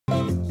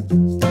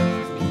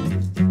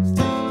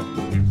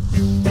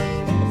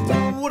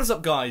What is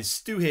up guys,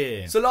 Stu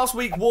here. So last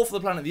week, War for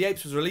the Planet of the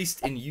Apes was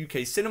released in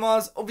UK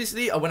cinemas.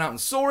 Obviously, I went out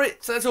and saw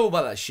it, so that's all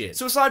about that shit.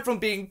 So aside from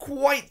being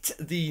quite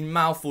the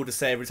mouthful to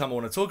say every time I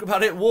want to talk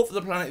about it, War for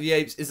the Planet of the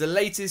Apes is the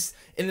latest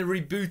in the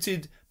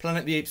rebooted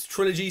Planet of the Apes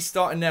trilogy,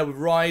 starting there with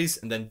Rise,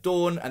 and then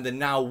Dawn, and then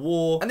now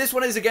War. And this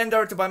one is again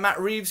directed by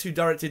Matt Reeves, who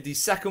directed the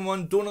second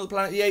one, Dawn of the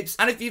Planet of the Apes.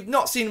 And if you've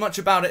not seen much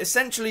about it,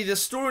 essentially the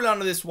storyline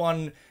of this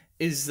one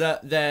is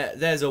that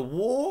there's a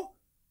war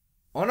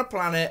on a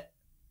planet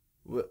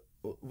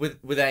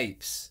with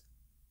apes.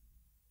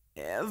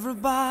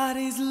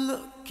 Everybody's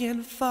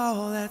looking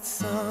for that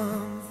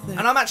something.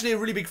 And I'm actually a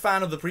really big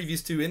fan of the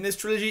previous two in this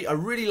trilogy. I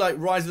really like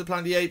Rise of the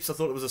Planet of the Apes. I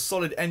thought it was a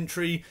solid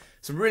entry.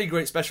 Some really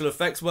great special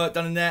effects work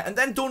done in there. And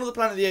then Dawn of the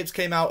Planet of the Apes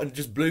came out and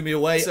just blew me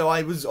away. So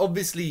I was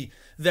obviously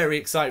very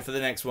excited for the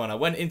next one. I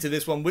went into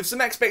this one with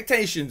some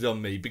expectations on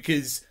me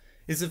because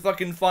it's the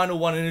fucking final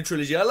one in a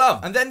trilogy I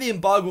love. And then the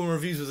embargo on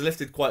reviews was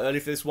lifted quite early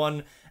for this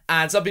one.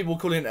 And some people were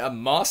calling it a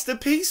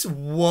masterpiece.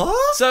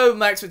 What? So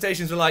my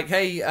expectations were like,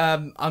 hey,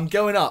 I'm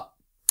going up.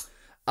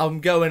 I'm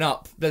going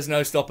up. There's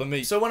no stopping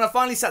me. So when I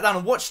finally sat down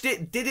and watched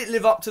it, did it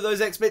live up to those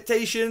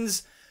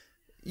expectations?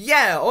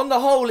 Yeah, on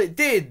the whole it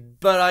did.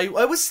 But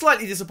I was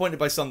slightly disappointed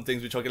by some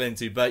things, which I'll get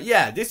into. But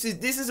yeah, this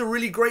is a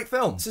really great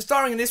film. So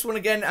starring in this one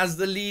again as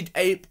the lead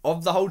ape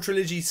of the whole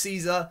trilogy,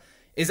 Caesar,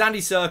 is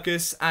Andy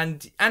Serkis.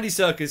 And Andy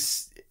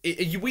Serkis...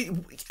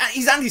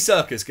 he's Andy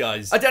Serkis,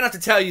 guys. I don't have to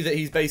tell you that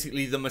he's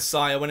basically the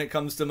messiah when it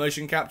comes to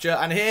motion capture,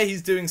 and here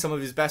he's doing some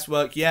of his best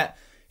work yet.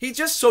 He's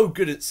just so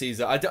good at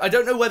Caesar. I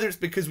don't know whether it's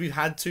because we've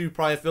had 2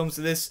 prior films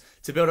to this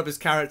to build up his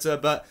character,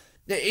 but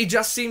he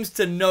just seems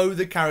to know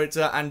the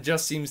character and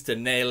just seems to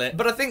nail it.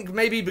 But I think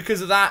maybe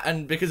because of that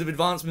and because of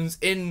advancements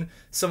in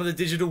some of the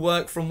digital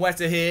work from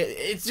Weta here,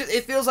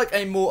 it feels like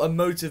a more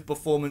emotive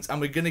performance, and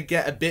we're going to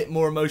get a bit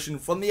more emotion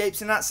from the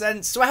apes in that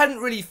sense. So I hadn't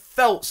really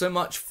felt so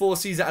much for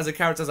Caesar as a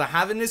character as I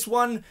have in this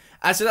one.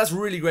 So that's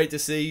really great to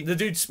see. The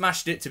dude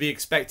smashed it to be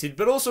expected.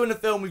 But also in the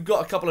film, we've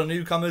got a couple of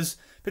newcomers,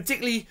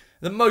 particularly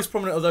the most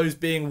prominent of those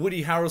being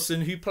Woody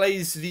Harrelson, who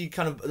plays the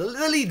kind of the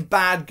lead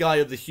bad guy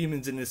of the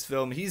humans in this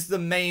film. He's the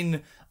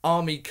main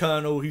army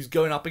colonel who's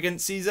going up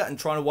against Caesar and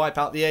trying to wipe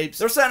out the apes.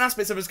 There are certain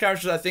aspects of his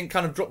character that I think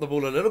kind of dropped the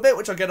ball a little bit,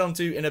 which I'll get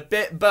onto in a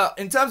bit. But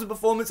in terms of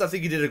performance, I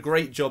think he did a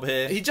great job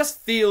here. He just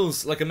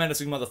feels like a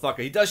menacing motherfucker.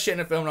 He does shit in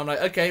a film and I'm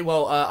like, okay,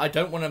 well, I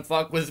don't want to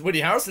fuck with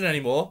Woody Harrelson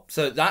anymore.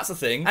 So that's a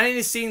thing. And in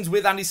his scenes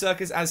with Andy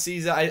Serkis as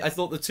Caesar, I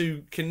thought the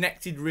two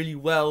connected really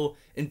well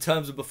in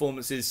terms of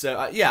performances.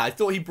 So yeah, I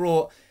thought he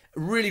brought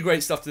really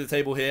great stuff to the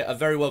table here, a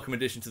very welcome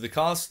addition to the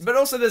cast. But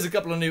also there's a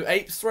couple of new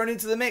apes thrown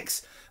into the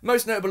mix,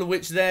 most notable of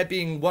which there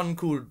being one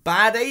called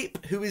Bad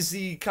Ape, who is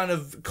the kind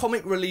of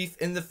comic relief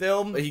in the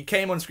film. He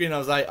came on screen and I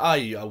was like,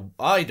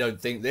 I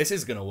don't think this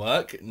is gonna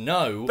work,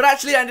 no. But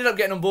actually I ended up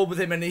getting on board with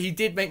him and he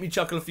did make me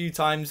chuckle a few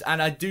times,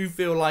 and I do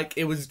feel like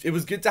it was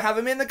good to have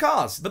him in the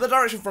cast. But the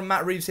direction from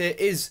Matt Reeves here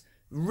is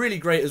really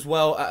great as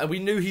well. We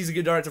knew he's a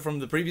good director from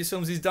the previous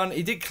films he's done.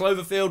 He did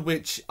Cloverfield,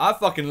 which I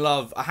fucking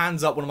love.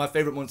 Hands up, one of my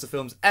favourite monster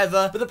films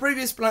ever. But the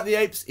previous Planet of the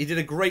Apes, he did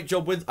a great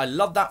job with. I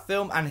love that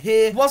film. And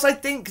here, whilst I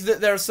think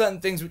that there are certain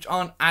things which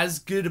aren't as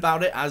good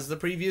about it as the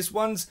previous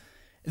ones,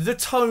 the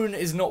tone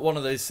is not one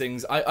of those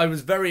things. I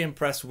was very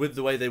impressed with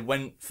the way they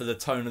went for the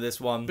tone of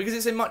this one, because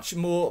it's a much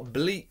more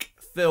bleak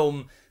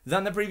film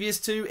than the previous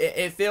two.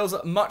 It feels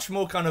much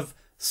more kind of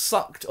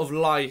sucked of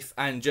life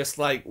and just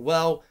like,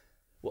 well,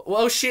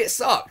 shit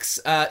sucks.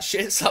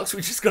 Shit sucks,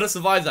 we just gotta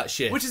survive that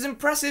shit. Which is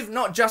impressive,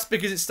 not just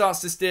because it starts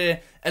to steer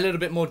a little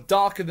bit more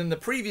darker than the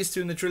previous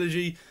two in the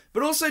trilogy,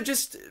 but also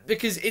just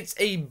because it's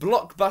a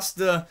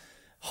blockbuster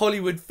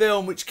Hollywood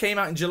film which came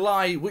out in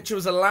July, which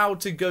was allowed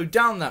to go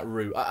down that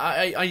route.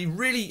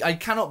 I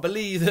cannot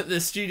believe that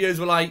the studios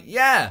were like,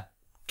 yeah,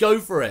 go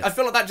for it. I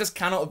feel like that just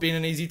cannot have been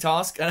an easy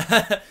task.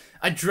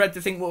 I dread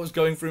to think what was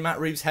going through Matt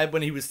Reeves' head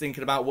when he was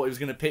thinking about what he was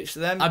going to pitch to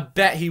them. I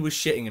bet he was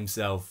shitting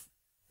himself.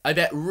 I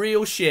bet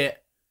real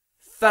shit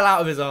fell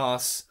out of his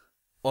ass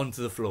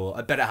onto the floor.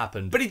 I bet it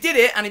happened. But he did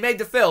it, and he made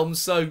the film,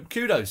 so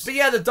kudos. But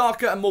yeah, the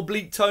darker and more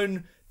bleak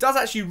tone does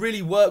actually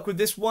really work with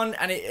this one,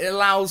 and it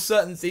allows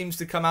certain themes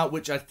to come out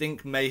which I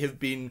think may have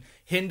been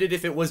hindered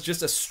if it was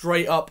just a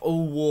straight up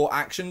all-war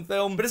action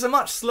film. But it's a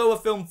much slower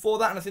film for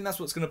that, and I think that's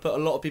what's going to put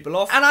a lot of people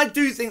off. And I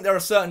do think there are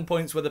certain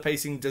points where the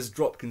pacing does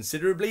drop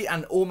considerably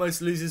and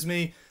almost loses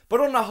me. But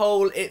on the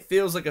whole, it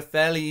feels like a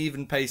fairly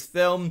even-paced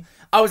film.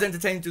 I was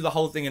entertained through the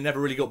whole thing and never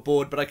really got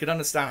bored, but I could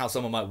understand how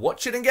someone might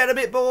watch it and get a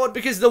bit bored,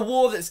 because the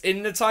war that's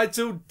in the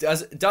title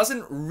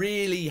doesn't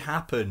really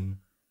happen.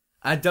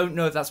 I don't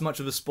know if that's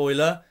much of a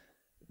spoiler,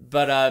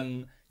 but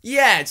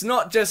yeah, it's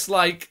not just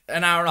like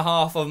an hour and a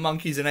half of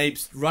monkeys and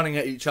apes running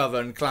at each other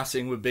and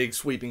clashing with big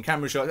sweeping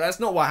camera shots. That's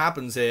not what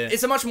happens here.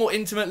 It's a much more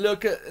intimate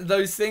look at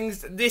those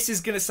things. This is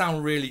going to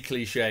sound really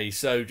cliche,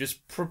 so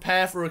just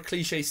prepare for a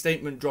cliche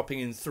statement dropping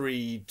in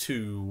 3,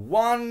 2,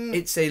 1.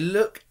 It's a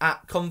look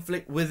at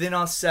conflict within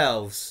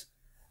ourselves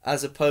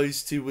as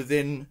opposed to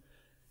within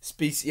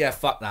species. Yeah,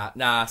 fuck that.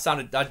 Nah,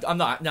 I'm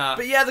not. Nah.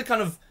 But yeah, the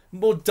kind of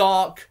more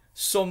dark,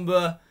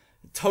 somber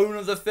tone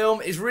of the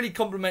film is really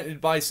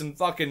complemented by some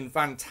fucking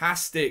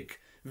fantastic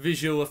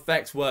visual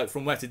effects work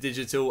from Weta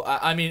Digital.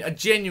 I mean, a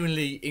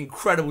genuinely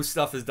incredible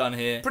stuff is done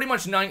here. Pretty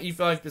much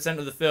 95%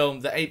 of the film,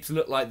 the apes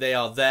look like they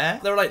are there.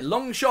 There are like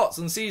long shots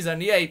on Caesar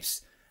and the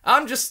apes.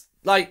 I'm just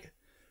like,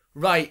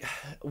 right,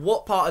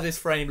 what part of this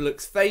frame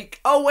looks fake?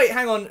 Oh wait,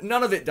 hang on,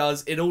 none of it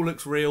does. It all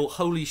looks real.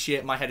 Holy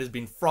shit, my head has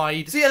been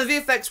fried. So yeah, the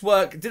VFX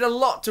work did a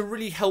lot to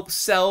really help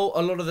sell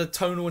a lot of the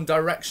tonal and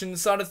direction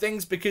side of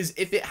things, because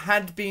if it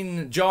had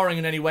been jarring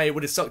in any way, it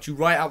would have sucked you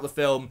right out of the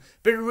film.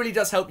 But it really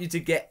does help you to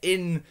get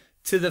in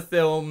to the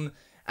film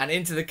and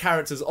into the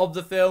characters of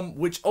the film,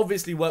 which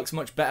obviously works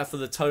much better for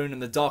the tone and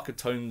the darker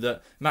tone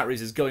that Matt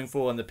Reeves is going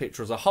for and the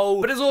picture as a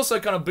whole, but is also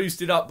kind of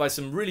boosted up by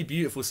some really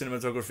beautiful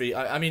cinematography.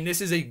 I mean,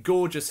 this is a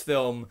gorgeous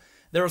film.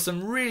 There are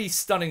some really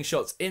stunning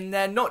shots in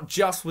there, not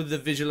just with the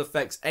visual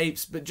effects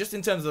apes, but just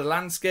in terms of the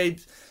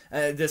landscapes,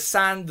 the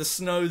sand, the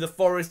snow, the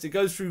forest. It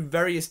goes through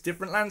various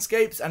different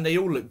landscapes and they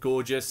all look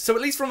gorgeous. So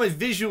at least from a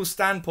visual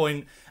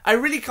standpoint, I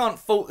really can't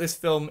fault this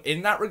film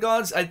in that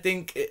regards. I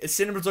think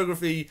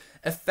cinematography,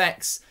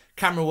 effects,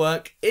 camera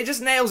work, it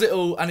just nails it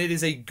all, and it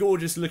is a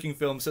gorgeous looking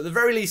film. So at the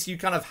very least, you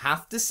kind of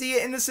have to see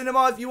it in the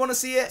cinema if you want to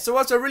see it. So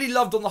whilst I really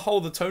loved on the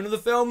whole the tone of the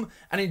film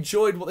and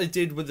enjoyed what they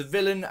did with the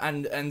villain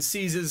and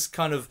Caesar's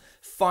kind of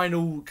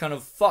final kind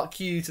of fuck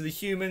you to the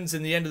humans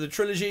in the end of the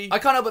trilogy, I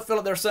can't help but feel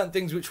like there are certain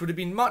things which would have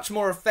been much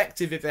more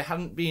effective if they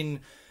hadn't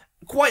been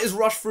quite as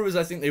rushed through as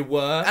I think they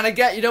were. And I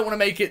get you don't want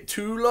to make it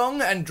too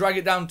long and drag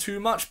it down too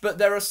much, but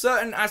there are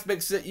certain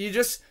aspects that you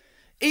just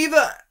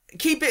either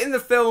keep it in the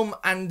film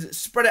and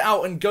spread it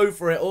out and go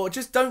for it, or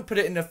just don't put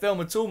it in the film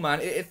at all, man.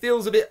 It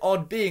feels a bit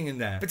odd being in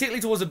there. Particularly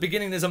towards the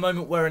beginning, there's a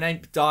moment where an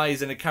ape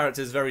dies and a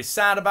character is very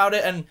sad about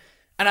it, and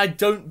I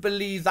don't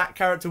believe that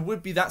character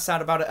would be that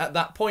sad about it at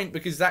that point,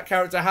 because that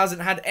character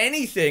hasn't had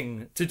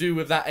anything to do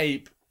with that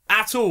ape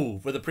at all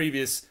for the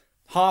previous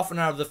half an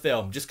hour of the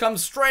film. Just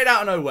comes straight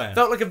out of nowhere.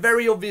 Felt like a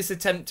very obvious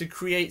attempt to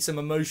create some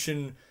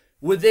emotion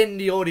within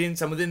the audience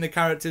and within the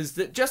characters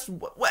that just,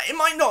 well, it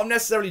might not have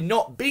necessarily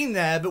not been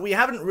there, but we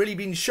haven't really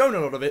been shown a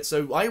lot of it,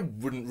 so I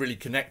wouldn't really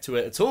connect to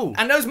it at all.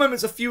 And those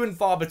moments are few and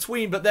far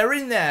between, but they're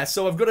in there,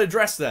 so I've got to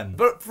address them.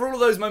 But for all of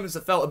those moments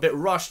that felt a bit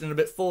rushed and a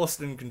bit forced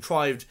and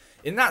contrived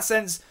in that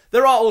sense,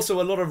 there are also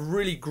a lot of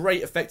really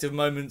great effective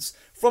moments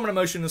from an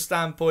emotional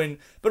standpoint,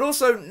 but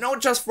also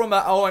not just from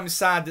a, oh, I'm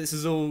sad this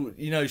is all,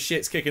 you know,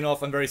 shit's kicking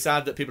off, I'm very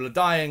sad that people are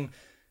dying.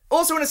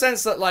 Also in a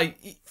sense that, like,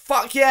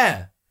 fuck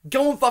yeah,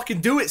 go and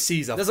fucking do it,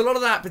 Caesar. There's a lot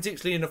of that,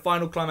 particularly in the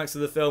final climax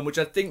of the film, which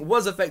I think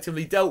was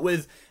effectively dealt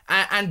with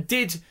and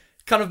did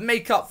kind of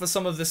make up for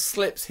some of the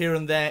slips here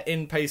and there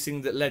in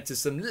pacing that led to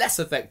some less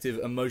effective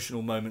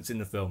emotional moments in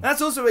the film. And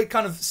that's also a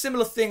kind of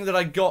similar thing that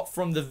I got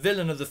from the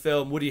villain of the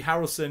film, Woody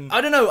Harrelson.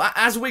 I don't know,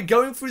 as we're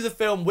going through the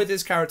film with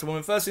his character, when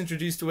we're first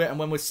introduced to it and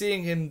when we're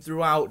seeing him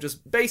throughout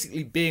just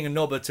basically being a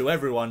knobber to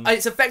everyone,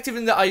 it's effective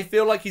in that I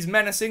feel like he's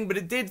menacing, but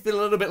it did feel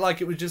a little bit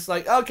like it was just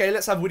like, okay,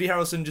 let's have Woody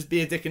Harrelson just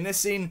be a dick in this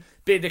scene,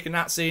 be a dick in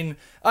that scene.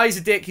 Oh, he's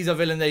a dick, he's a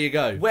villain, there you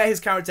go. Where his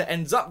character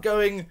ends up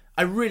going,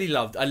 I really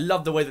loved. I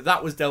loved the way that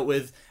that was dealt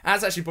with. And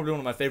that's actually probably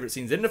one of my favourite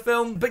scenes in the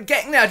film. But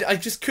getting there, I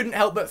just couldn't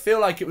help but feel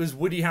like it was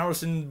Woody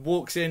Harrelson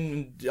walks in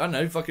and, I don't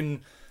know,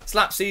 fucking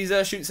slaps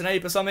Caesar, shoots an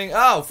ape or something.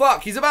 Oh,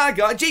 fuck, he's a bad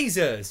guy,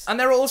 Jesus. And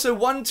there are also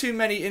one too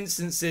many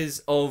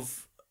instances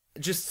of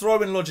just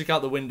throwing logic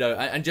out the window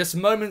and just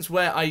moments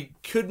where I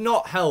could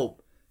not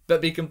help but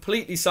be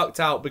completely sucked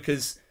out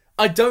because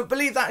I don't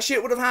believe that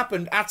shit would have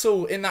happened at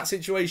all in that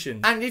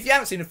situation. And if you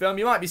haven't seen the film,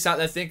 you might be sat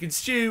there thinking,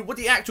 Stu, what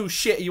the actual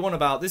shit are you on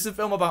about? This is a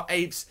film about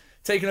apes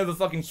taking over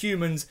fucking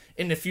humans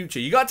in the future.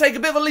 You gotta take a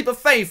bit of a leap of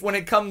faith when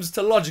it comes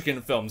to logic in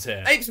the films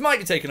here. Apes might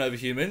be taking over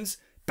humans,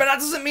 but that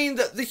doesn't mean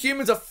that the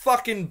humans are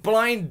fucking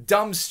blind,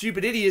 dumb,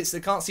 stupid idiots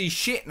that can't see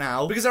shit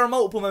now. Because there are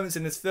multiple moments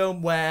in this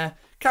film where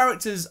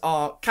characters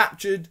are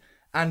captured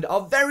and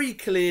are very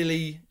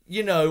clearly,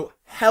 you know,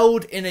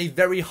 held in a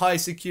very high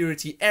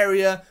security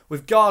area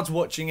with guards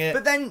watching it.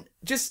 But then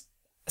just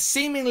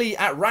seemingly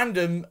at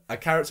random, a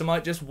character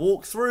might just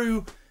walk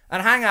through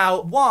and hang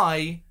out.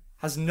 Why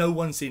has no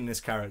one seen this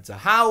character?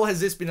 How has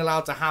this been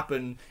allowed to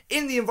happen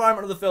in the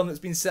environment of the film that's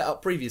been set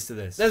up previous to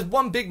this? There's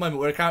one big moment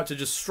where a character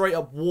just straight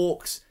up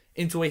walks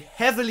into a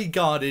heavily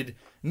guarded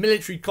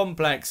military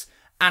complex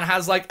and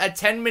has like a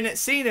 10-minute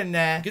scene in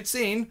there. Good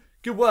scene,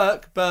 good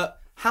work,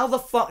 but how the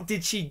fuck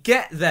did she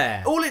get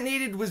there? All it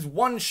needed was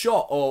one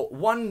shot or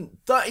one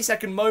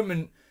 30-second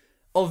moment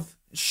of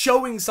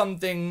showing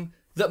something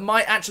that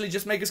might actually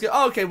just make us go,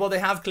 oh, okay, well, they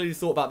have clearly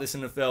thought about this in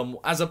the film,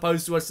 as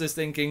opposed to us just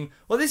thinking,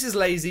 well, this is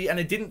lazy, and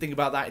I didn't think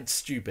about that, it's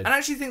stupid. And I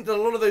actually think that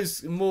a lot of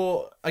those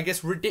more, I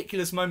guess,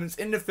 ridiculous moments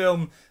in the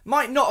film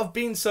might not have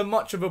been so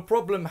much of a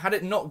problem had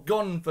it not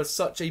gone for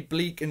such a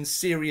bleak and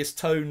serious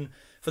tone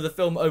for the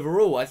film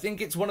overall. I think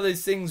it's one of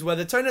those things where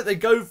the tone that they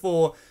go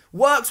for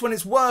works when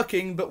it's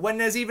working, but when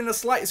there's even the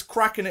slightest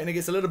crack in it and it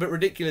gets a little bit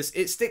ridiculous,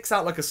 it sticks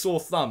out like a sore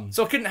thumb.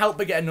 So I couldn't help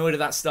but get annoyed at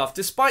that stuff,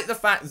 despite the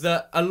fact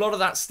that a lot of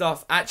that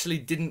stuff actually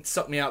didn't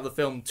suck me out of the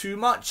film too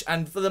much,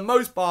 and for the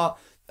most part,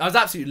 I was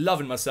absolutely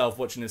loving myself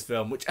watching this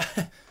film, which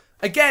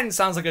Again,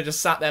 sounds like I just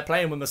sat there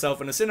playing with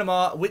myself in a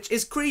cinema, which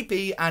is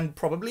creepy and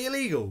probably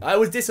illegal. I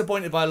was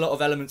disappointed by a lot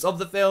of elements of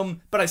the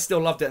film, but I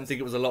still loved it and think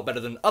it was a lot better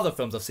than other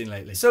films I've seen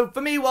lately. So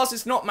for me, whilst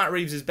it's not Matt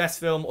Reeves'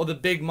 best film or the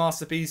big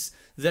masterpiece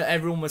that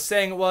everyone was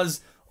saying it was,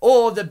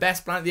 or the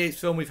best Planet of the Apes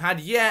film we've had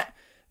yet,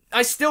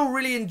 I still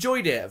really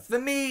enjoyed it. For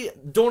me,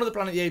 Dawn of the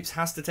Planet of the Apes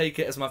has to take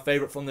it as my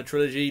favourite from the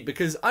trilogy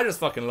because I just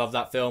fucking love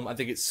that film. I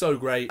think it's so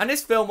great. And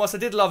this film, whilst I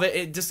did love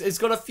it, it's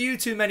got a few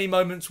too many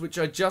moments which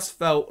I just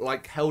felt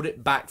like held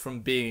it back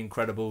from being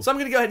incredible. So I'm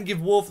going to go ahead and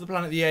give War for the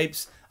Planet of the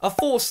Apes a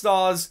 4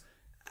 stars.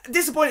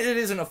 Disappointed it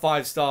isn't a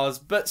 5 stars,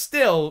 but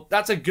still,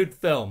 that's a good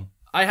film.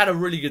 I had a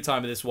really good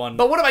time with this one.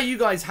 But what about you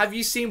guys? Have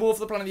you seen War for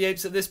the Planet of the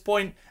Apes at this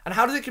point? And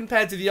how does it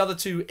compare to the other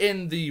two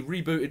in the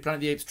rebooted Planet of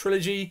the Apes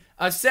trilogy?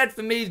 I've said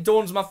for me,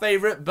 Dawn's my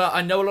favourite, but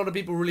I know a lot of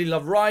people really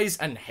love Rise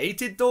and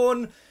hated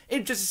Dawn.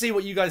 Interested to see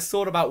what you guys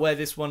thought about where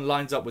this one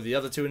lines up with the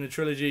other two in the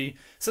trilogy.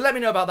 So let me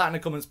know about that in the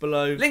comments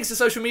below. Links to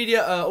social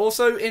media are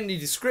also in the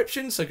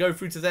description, so go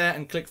through to there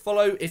and click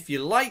follow if you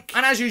like.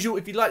 And as usual,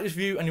 if you like this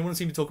review and you want to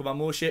see me talk about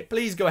more shit,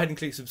 please go ahead and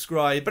click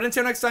subscribe. But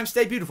until next time,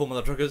 stay beautiful,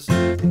 mother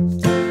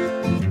truckers.